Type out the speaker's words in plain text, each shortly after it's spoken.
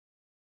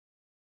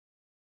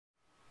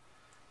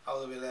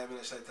أعوذ بالله من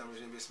الشيطان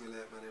الرجيم بسم الله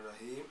الرحمن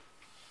الرحيم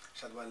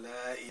أشهد أن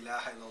لا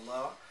إله إلا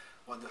الله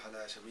وحده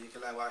لا شريك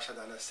له وأشهد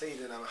أن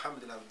سيدنا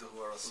محمد عبده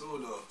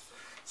ورسوله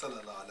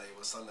صلى الله عليه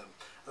وسلم.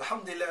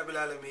 Alhamdulillah Rabbil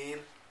Alameen.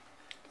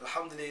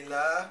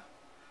 Alhamdulillah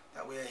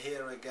that we are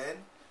here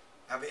again.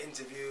 Have an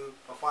interview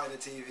for Finer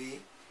TV.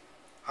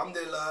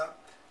 Alhamdulillah,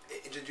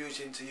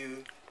 introducing to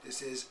you,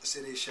 this is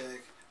Sidi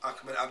Shaykh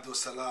Ahmad Abdus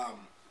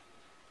Salaam,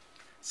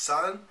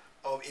 son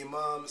of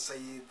Imam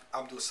Sayyid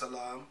Abdus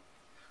Salaam,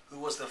 who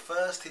was the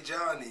first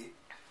Tijani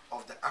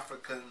of the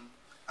African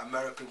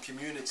American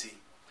community,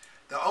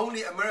 the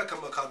only American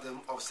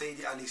Muqaddam of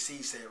Sayyidi Ali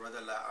Cisse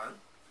RTA,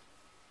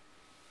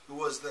 who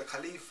was the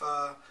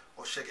Khalifa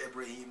of Shaykh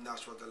Ibrahim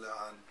Nasr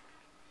RTA.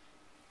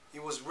 He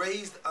was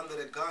raised under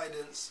the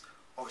guidance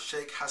of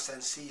Shaykh Hassan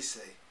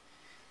Cisse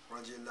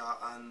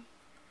RTA,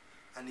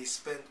 and he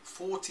spent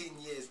 14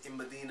 years in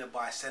Medina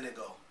by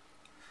Senegal,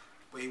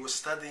 where he was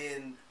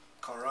studying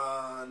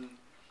Quran,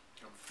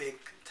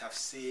 fiqh,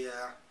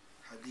 tafsir,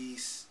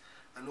 hadith,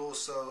 and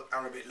also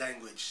Arabic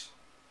language.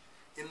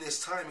 In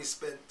this time he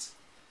spent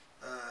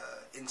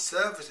in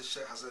service of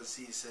Shaykh Hassan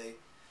Cisse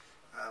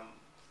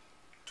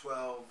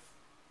 12,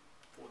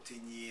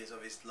 14 years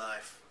of his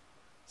life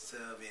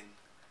serving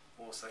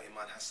also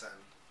Imam Hassan.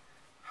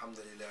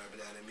 Alhamdulillah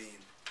Rabbil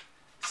Alameen.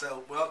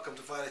 So welcome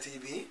to Finer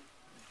TV.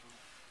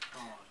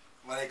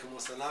 Wa alaikum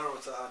assalam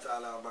wa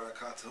rahmatullahi wa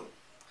barakatuh.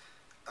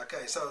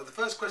 Okay, so the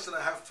first question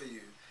I have for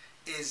you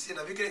is,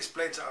 if you can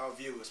explain to our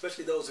viewers,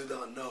 especially those who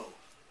don't know,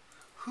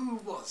 who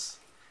was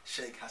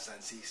Shaykh Hassan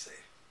Cisse?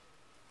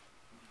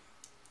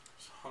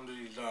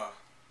 Alhamdulillah.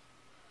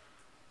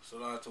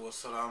 Salatu wa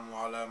salamu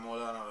ala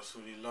Mawlana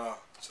Rasulillah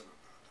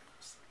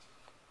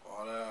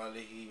wa ala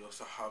alihi wa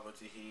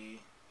sahabatihi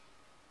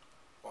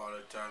wa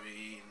ala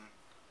tabi'in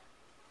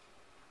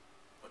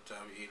wa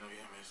tabi'in wa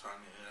bihim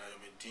ihsan ila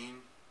yawm ad-din.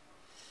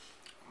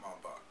 Amma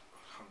ba'd.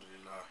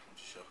 Alhamdulillah.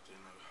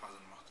 Mutashaqina bi hadha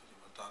al-mahtadi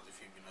wa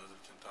ta'difi bi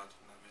nazratin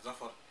ta'tina bi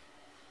zafar.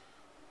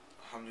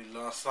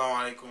 Alhamdulillah. Assalamu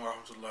alaikum wa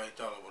rahmatullahi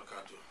ta'ala wa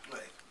barakatuh.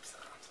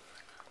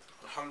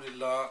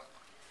 Alhamdulillah.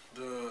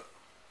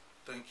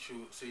 Thank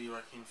you, Sayyid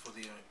Rakim, for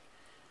the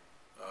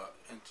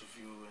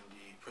interview and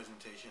the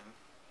presentation.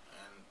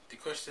 And the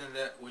question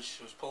which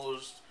was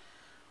posed,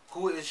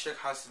 who is Shaykh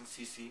Hassan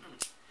Cisse?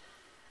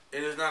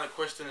 It is not a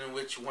question in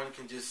which one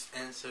can just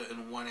answer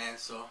in one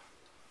answer,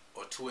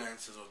 or two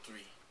answers, or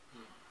three.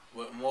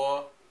 But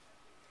more,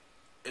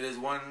 it is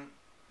one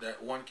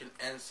that one can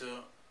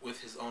answer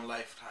with his own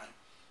lifetime.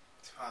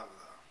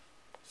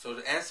 So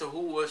the answer,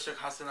 who was Shaykh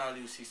Hassan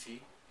Cisse?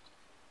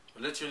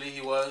 Literally,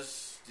 he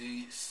was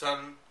the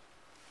son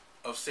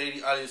of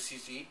Sayyidi Ali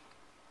Cisse,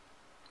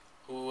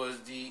 who was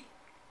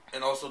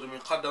and also the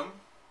Muqaddam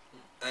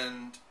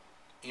and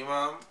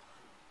Imam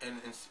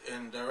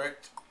and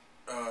direct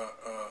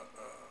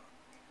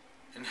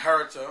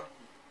inheritor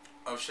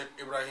of Shaykh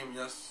Ibrahim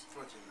Yas,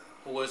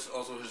 who was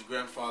also his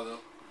grandfather,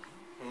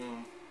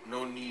 whom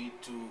no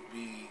need to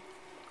be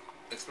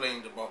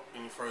explained about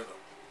any further.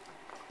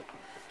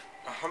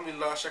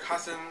 Alhamdulillah, Shaykh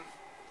Hassan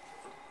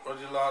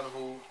radiallahu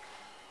anhu,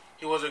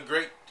 he was a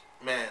great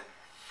man,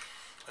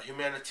 a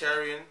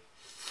humanitarian,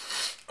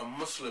 a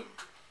Muslim,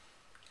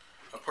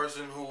 a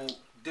person who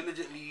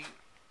diligently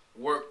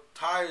worked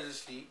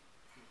tirelessly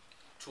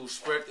to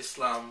spread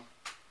Islam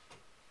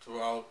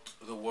throughout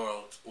the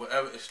world,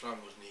 wherever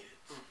Islam was needed.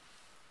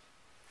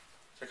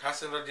 Shaykh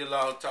Hassan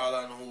radiallahu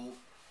ta'ala anhu,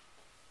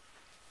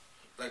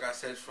 like I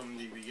said from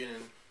the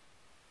beginning,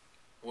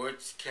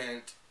 words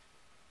can't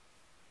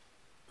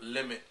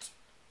limit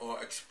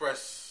or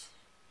express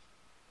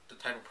the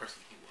type of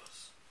person he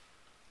was.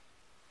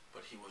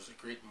 But he was a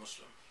great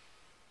Muslim.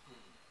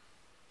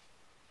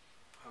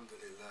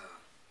 Alhamdulillah.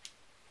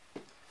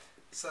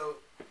 So,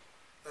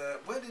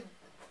 where did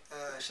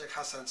Shaykh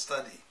Hassan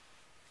study?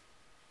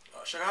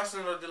 Shaykh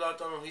Hassan,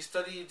 he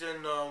studied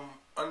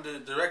under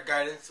direct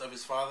guidance of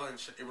his father and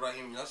Shaykh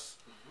Ibrahim Yas.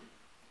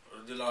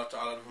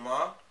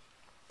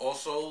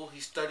 Also, he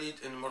studied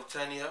in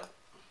Mauritania,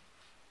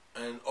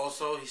 and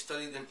also he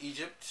studied in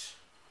Egypt.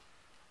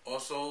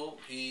 Also,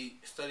 he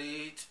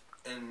studied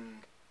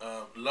in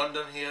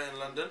London, here in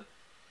London,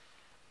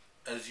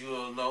 as you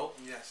all know.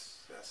 Yes.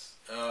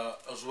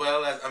 As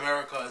well as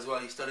America as well.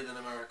 He studied in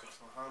America.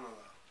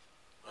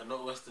 SubhanAllah. At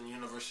Northwestern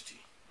University.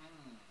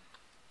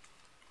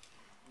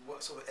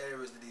 What sort of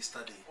areas did he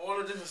study? All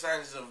the different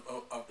sciences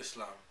of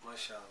Islam.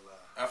 MashaAllah.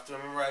 After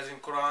memorizing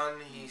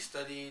Quran, he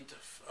studied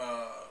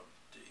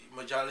the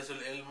Majalis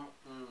al-Ilm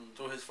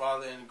through his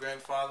father and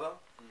grandfather,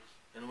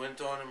 and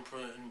went on,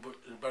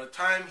 and by the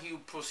time he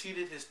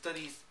proceeded his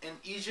studies in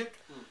Egypt,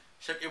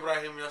 Shaykh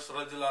Ibrahim Yas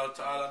radiallahu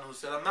ta'ala anhu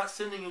said, I'm not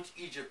sending you to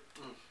Egypt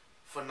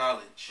for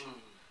knowledge,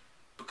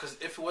 because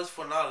if it was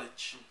for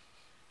knowledge,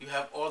 you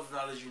have all the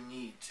knowledge you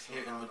need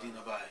here in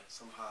Medina Bay.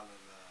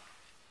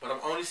 But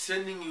I'm only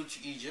sending you to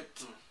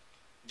Egypt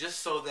just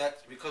so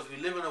that, because we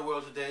live in a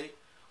world today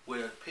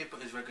where paper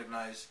is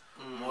recognized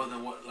more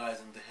than what lies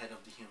in the head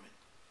of the human.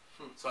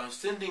 So I'm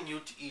sending you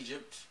to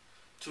Egypt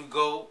to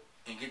go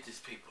and get this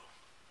paper.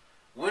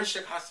 When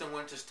Shaykh Hassan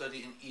went to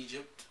study in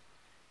Egypt,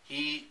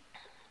 he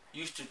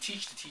used to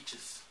teach the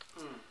teachers.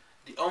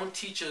 The own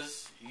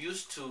teachers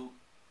used to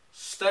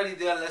study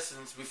their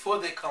lessons before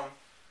they come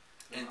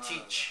and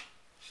teach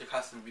Shaykh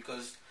Hassan,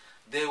 because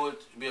they would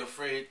be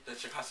afraid that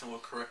Shaykh Hassan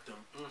would correct them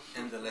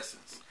in the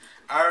lessons.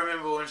 I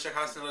remember when Shaykh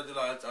Hassan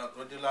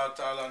radiallahu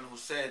ta'ala who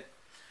said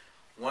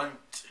when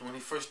he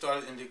first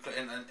started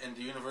in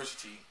the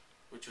university,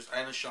 which was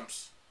Ain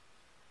al-Shams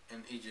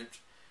in Egypt,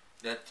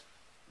 that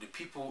the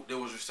people, they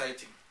was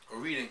reciting or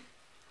reading,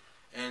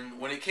 and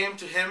when it came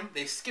to him,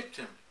 they skipped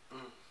him.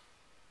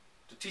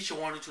 The teacher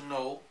wanted to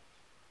know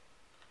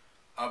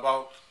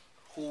about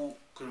who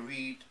could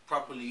read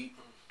properly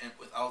and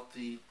without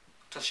the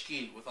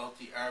tashkil, without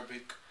the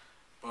Arabic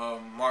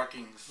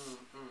markings.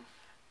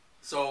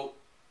 So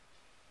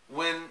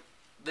when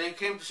they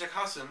came to Shaykh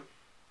Hassan,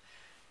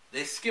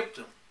 they skipped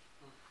him.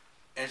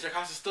 And Shaykh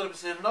Hassan stood up and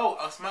said, no,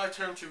 it's my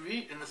turn to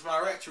read and it's my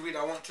right to read.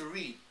 I want to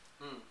read.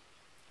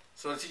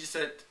 So the teacher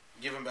said,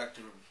 give him back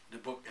the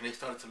book, and they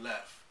started to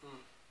laugh.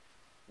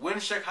 When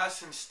Shaykh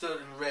Hassan stood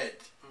and read,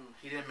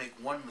 he didn't make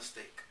one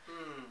mistake.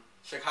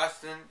 Shaykh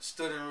Hassan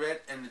stood and read,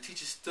 and the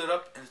teacher stood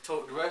up and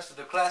told the rest of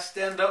the class,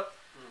 stand up,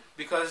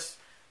 because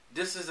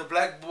this is a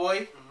black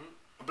boy,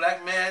 a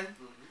black man,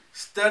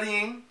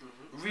 studying,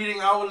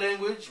 reading our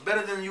language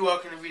better than you are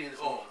can read it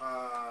all.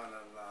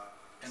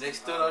 And they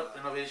stood up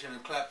in ovation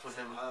and clapped for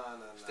him,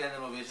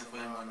 standing ovation for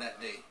him on that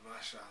day.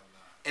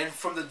 And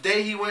from the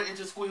day he went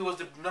into school, he was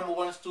the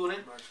 #1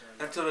 student,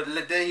 until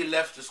the day he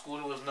left the school,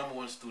 he was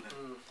 #1 student.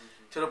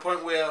 To the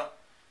point where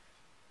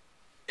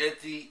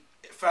at the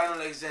final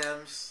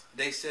exams,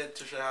 they said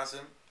to Shaykh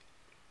Hassan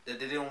that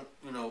they didn't,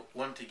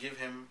 want to give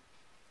him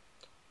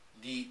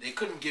they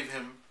couldn't give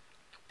him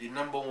the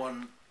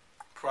 #1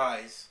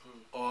 prize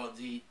or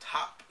the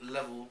top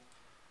level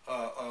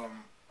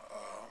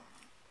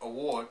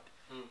award,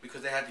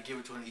 because they had to give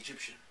it to an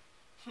Egyptian.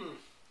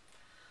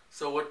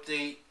 So what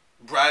they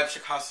bribed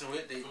Shaykh Hassan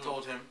with, they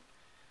told him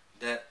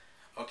that,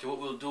 okay, what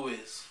we'll do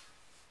is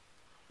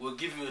we'll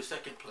give you a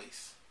 2nd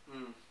place,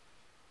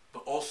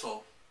 but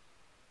also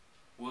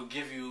we'll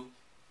give you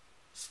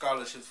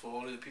scholarships for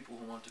all of the people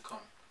who want to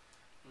come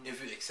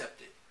if you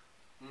accept it.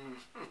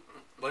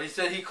 But he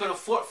said he could have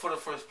fought for the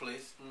 1st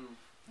place,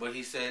 but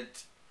he said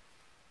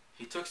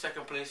he took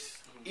 2nd place,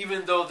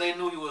 even though they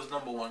knew he was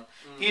 #1.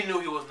 He knew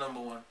he was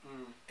 #1,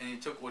 and he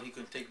took what he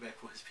could take back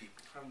for his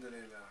people.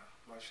 Alhamdulillah,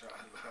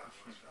 mashallah,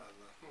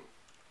 mashallah.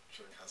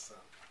 Shaykh Hassan.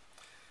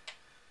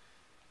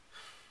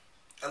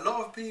 A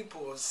lot of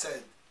people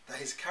said that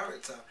his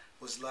character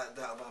was like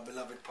that of our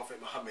beloved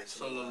Prophet Muhammad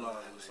sallallahu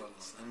alaihi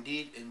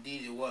wasallam.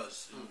 Indeed it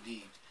was.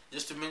 Indeed.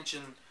 Just to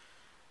mention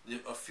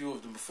a few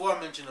of them. Before I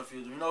mention a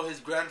few of them,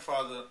 his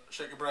grandfather,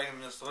 Shaykh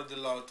Ibrahim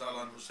radiallahu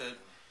ta'ala who said,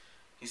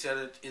 he said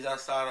that إِذَا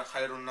صَارَ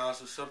خَيْرُ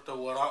النَّاسُ سِرْتَ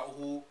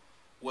وَرَاءُهُ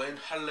وَإِنْ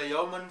حَلَّ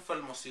يَوْمًا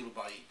فَالْمَصِيرُ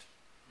بَعِيدٌ.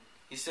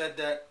 He said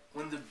that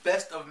when the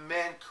best of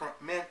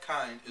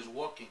mankind is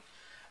walking,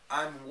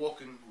 I'm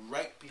walking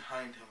right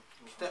behind him,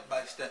 step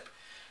by step.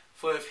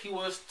 For if he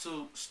was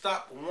to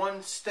stop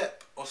one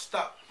step or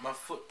stop, my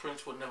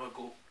footprints would never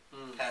go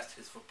past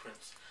his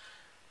footprints.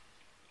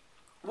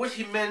 What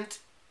he meant,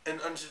 and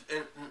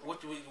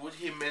what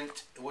he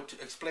meant, what to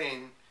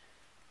explain,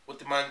 what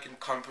the man can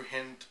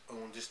comprehend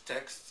on this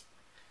text,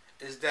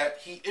 is that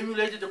he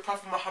emulated the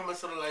Prophet Muhammad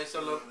sallallahu alaihi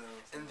wasallam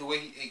in the way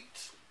he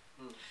ate.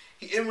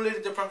 He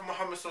emulated the Prophet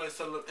Muhammad sallallahu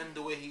alaihi wasallam in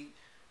the way he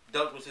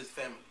dealt with his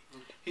family.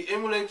 He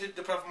emulated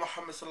the Prophet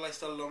Muhammad sallallahu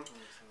alaihi wasallam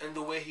in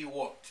the way he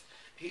walked.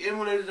 He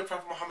emulated the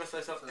Prophet Muhammad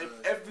sallallahu alaihi wasallam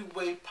in every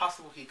way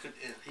possible he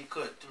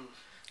could.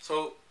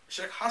 So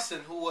Shaykh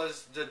Hassan, who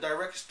was the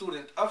direct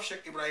student of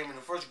Shaykh Ibrahim and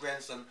the first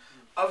grandson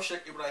of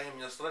Shaykh Ibrahim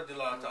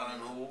radiallahu ta'ala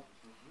anhu,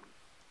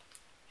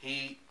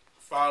 he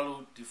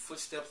followed the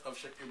footsteps of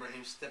Shaykh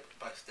Ibrahim step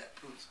by step.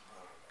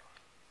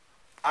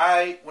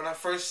 When I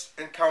first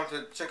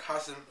encountered Shaykh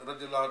Hassan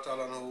radiallahu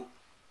ta'ala anhu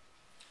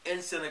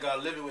in Senegal,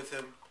 living with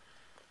him,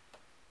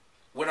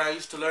 when I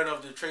used to learn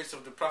of the traits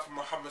of the Prophet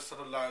Muhammad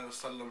sallallahu alaihi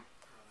wasallam,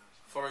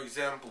 for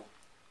example,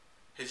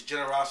 his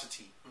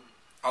generosity,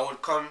 I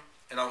would come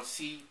and I would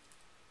see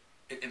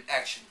it in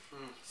action,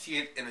 see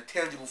it in a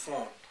tangible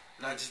form,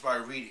 not just by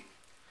reading.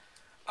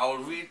 I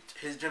would read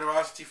his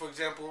generosity, for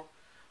example,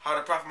 how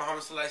the Prophet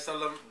Muhammad sallallahu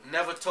alaihi wasallam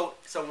never told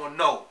someone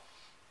no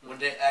when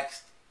they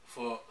asked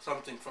for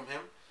something from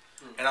him.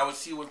 And I would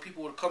see when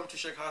people would come to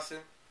Shaykh Hassan,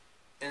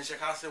 and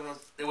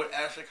they would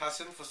ask Shaykh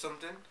Hassan for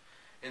something,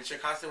 and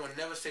Shaykh Hassan would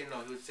never say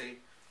no. He would say,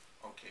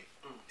 okay.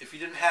 If he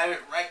didn't have it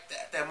right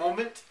at that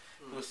moment,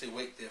 he would say,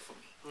 wait there for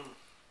me.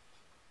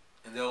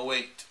 And they'll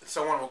wait.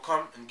 Someone will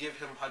come and give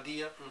him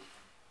hadiyah,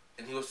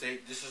 and he will say,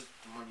 this is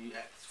the money you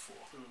asked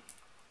for.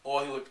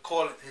 Or he would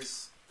call it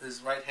his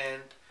right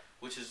hand,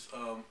 which is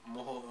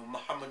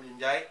Muhammad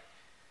Njai,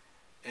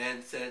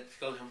 and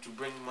tell him to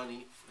bring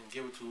money and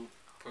give it to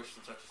a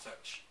person such and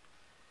such.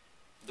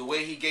 The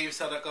way he gave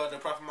sadaqah, the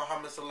Prophet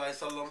Muhammad sallallahu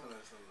alaihi wasallam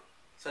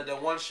said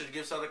that one should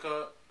give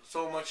sadaqah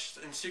so much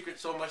in secret,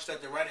 so much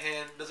that the right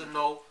hand doesn't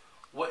know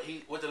what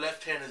the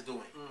left hand is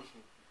doing.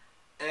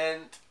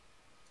 And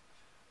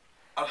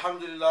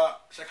alhamdulillah,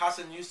 Shaykh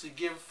Hassan used to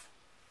give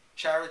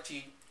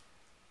charity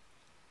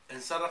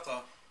and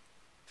sadaqah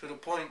to the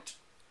point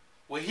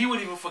where he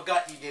would even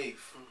forget he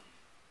gave.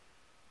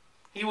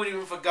 He would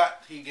even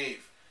forget he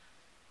gave.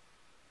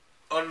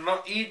 On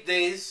Eid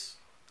days,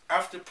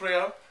 after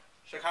prayer,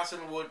 Shaykh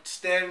Hassan would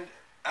stand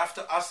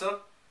after Asr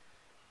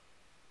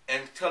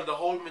and tell the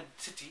whole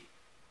city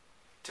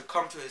to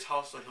come to his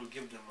house so he'll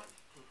give them money.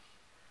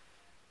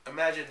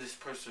 Imagine this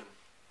person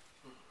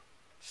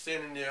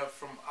standing there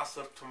from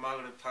Asr to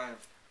Maghrib time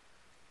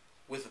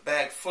with a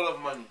bag full of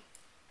money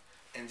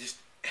and just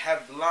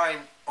have the line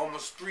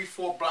almost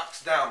 3-4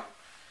 blocks down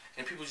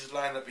and people just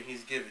line up and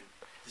he's giving.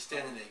 Just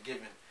standing there,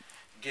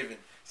 giving.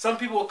 Some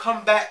people will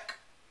come back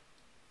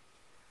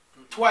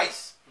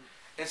twice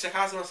and Shaykh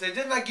Hassan will say,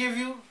 didn't I give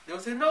you? They will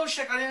say, no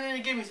Shaykh, I didn't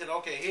even give you. He said,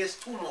 okay, here's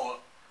 2 more.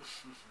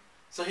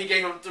 So he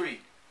gave him 3.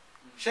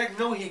 Shaykh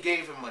knew he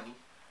gave him money,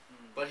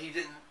 but he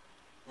didn't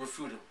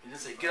refute him. He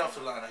didn't say, get off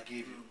the line, I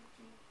gave you.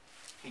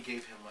 He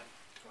gave him money.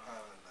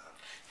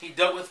 He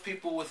dealt with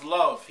people with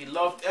love. He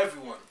loved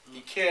everyone.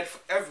 He cared for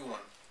everyone.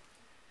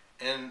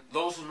 And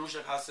those who knew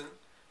Shaykh Hassan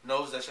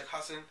knows that Shaykh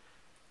Hassan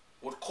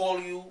would call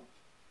you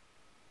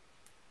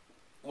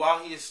while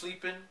he is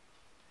sleeping,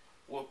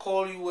 will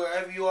call you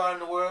wherever you are in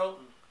the world,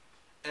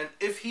 and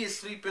if he is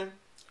sleeping,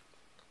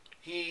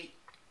 he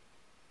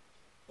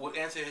would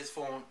answer his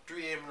phone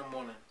 3 a.m. in the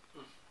morning.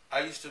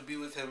 I used to be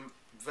with him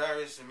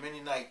various and many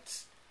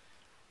nights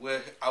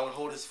where I would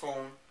hold his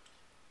phone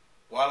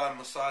while I'm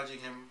massaging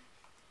him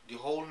the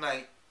whole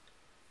night.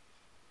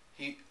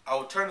 I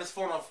would turn his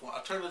phone off.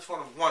 I turned his phone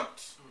off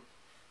once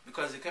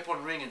because it kept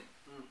on ringing.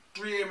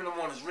 3 a.m. in the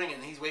morning is ringing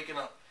and he's waking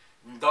up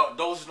and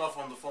dozing off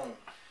on the phone.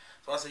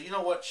 So I said, you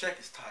know what, Shaykh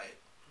is tired.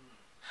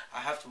 I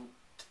have to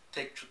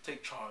take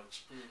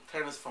charge,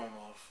 turn his phone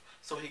off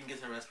so he can get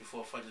some rest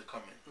before Fajr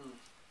come in.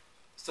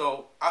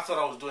 So I thought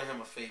I was doing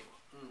him a favor.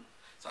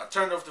 So I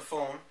turned off the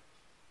phone,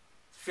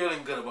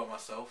 feeling good about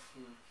myself.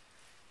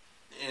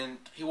 And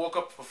he woke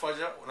up for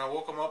Fajr. When I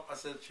woke him up,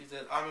 she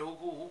said, Amir,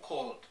 who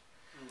called?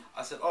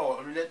 I said,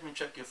 oh, let me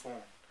check your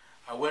phone.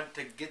 I went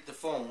to get the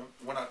phone.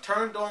 When I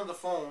turned on the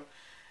phone,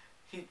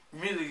 he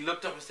immediately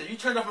looked up and said, you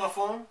turned off my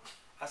phone?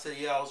 I said,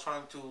 yeah, I was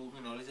trying to,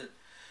 he said,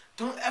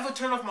 don't ever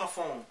turn off my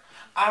phone.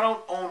 I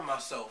don't own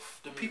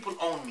myself. The people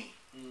own me.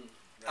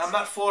 I'm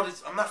not for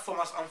this. I'm not for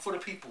myself. I'm for the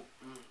people.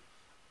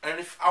 And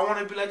if I want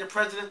to be like the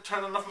president,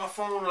 turning off my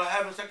phone or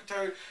having a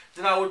secretary,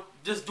 then I would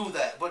just do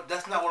that. But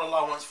that's not what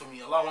Allah wants for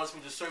me. Allah wants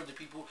me to serve the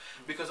people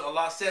because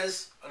Allah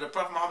says, the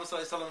Prophet Muhammad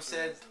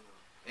said,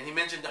 and he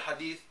mentioned the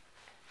hadith,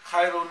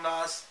 Khairun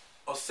nas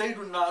or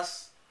Sayyidun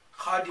nas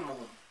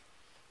khadimuhum.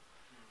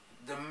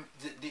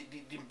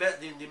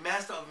 The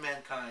master of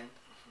mankind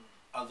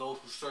are those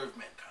who serve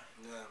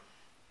mankind.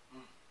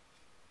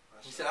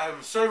 He said, I am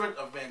a servant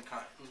of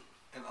mankind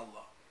and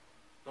Allah.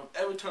 Don't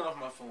ever turn off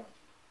my phone.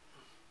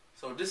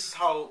 So this is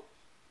how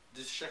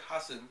this Shaykh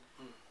Hassan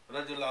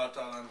radiallahu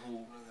ta'ala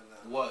anhu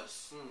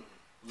was.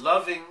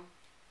 Loving,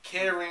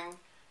 caring,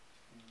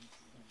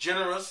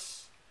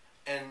 generous,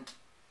 and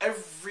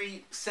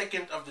every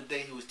second of the day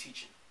he was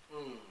teaching.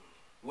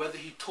 Whether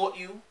he taught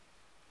you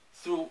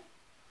through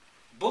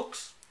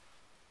books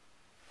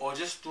or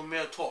just through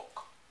mere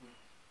talk.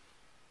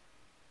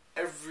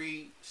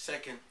 Every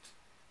second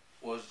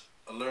was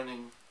a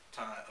learning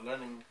time, a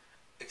learning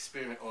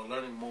experience or a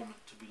learning moment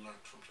to be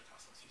learned from Shaykh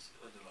Hassan Cisse.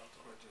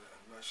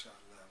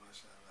 MashaAllah,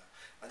 MashaAllah.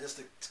 And just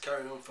to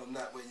carry on from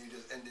that when you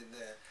just ended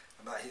there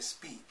about his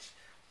speech,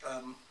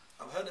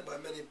 I've heard it by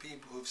many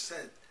people who've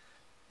said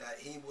that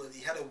he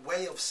had a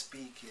way of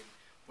speaking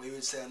where he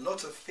would say a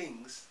lot of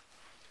things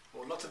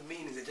or a lot of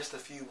meanings in just a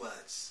few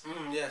words.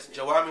 Yes,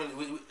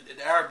 Jawami,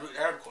 the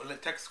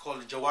Arab text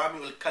called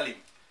Jawami al-Kalim,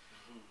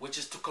 which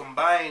is to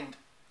combine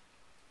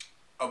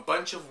a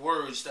bunch of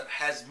words that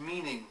has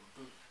meaning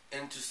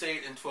and to say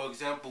it in, for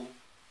example,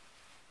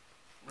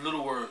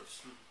 little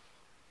words.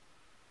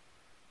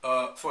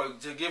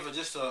 To give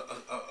just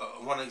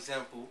one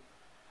example,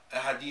 a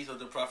hadith of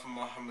the Prophet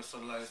Muhammad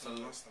sallallahu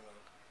alaihi wasallam.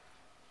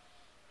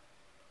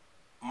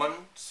 Man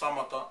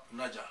samata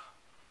naja.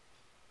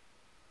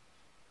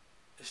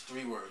 It's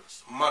 3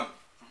 words. Man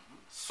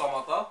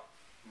samata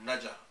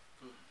naja.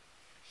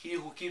 He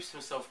who keeps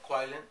himself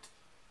quiet,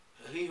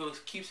 he who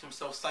keeps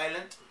himself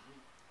silent,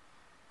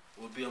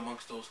 will be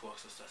amongst those who are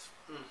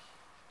successful.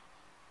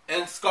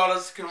 And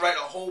scholars can write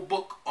a whole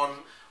book on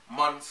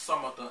man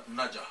samata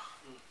naja.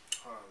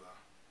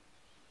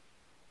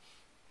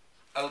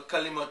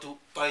 Al-kalimatu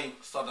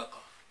tayyib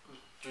sadaqa.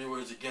 3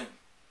 words again.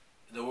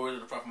 The word of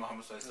the Prophet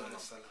Muhammad sallallahu alaihi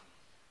wasallam.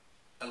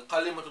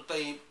 Al-kalimatu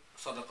tayyib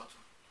sadaqa.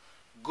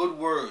 Good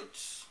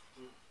words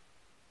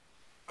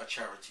are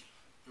charity.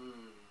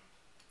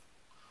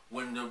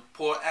 When the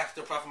poor asked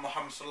the Prophet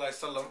Muhammad sallallahu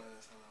alaihi wasallam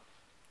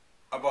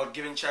about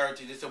giving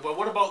charity, they said, well,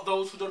 what about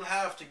those who don't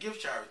have to give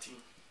charity?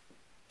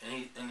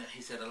 And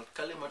he said,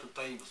 Al-kalimatu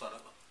tayyib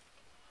sadaqa.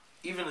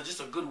 Even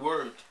just a good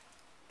word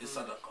is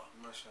sadaqah.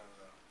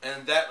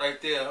 And that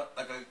right there,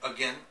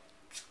 again,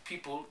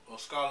 people or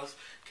scholars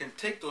can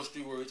take those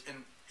 3 words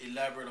and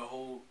elaborate a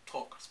whole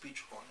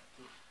speech on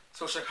it.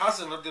 So Shaykh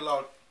Hassan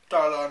radiallahu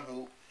ta'ala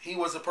anhu, he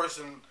was a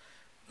person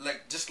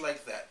just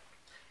like that.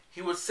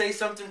 he would say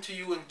something to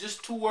you in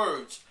just 2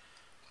 words,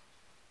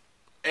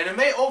 and it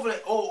may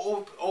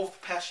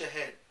overpass your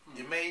head.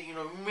 It may, you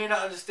may not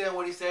understand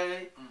what he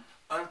said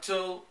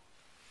until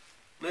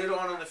later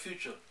on in the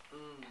future,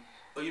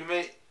 or you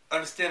may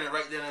understand it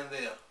right then and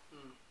there.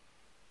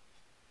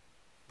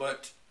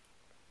 But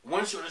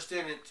once you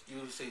understand it, you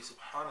will say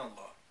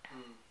Subhanallah,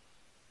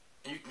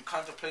 and you can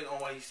contemplate on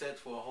what he said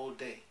for a whole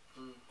day,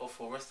 or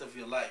for the rest of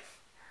your life.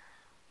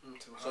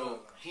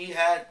 So he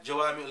had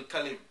Jawami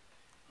al-Kalim,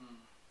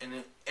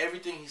 and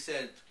everything he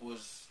said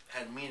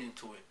had meaning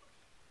to it.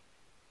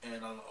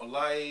 And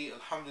Allah,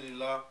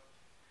 alhamdulillah,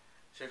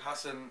 Shaykh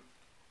Hassan,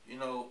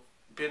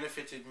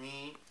 benefited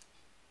me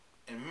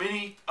and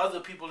many other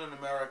people in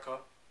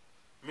America,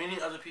 many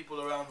other people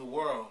around the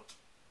world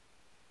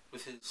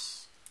with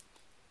his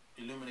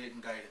illuminating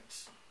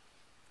guidance.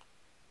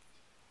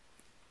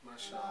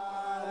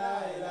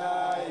 MashaAllah. La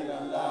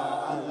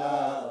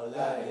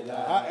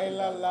ilaha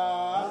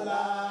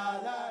illallah.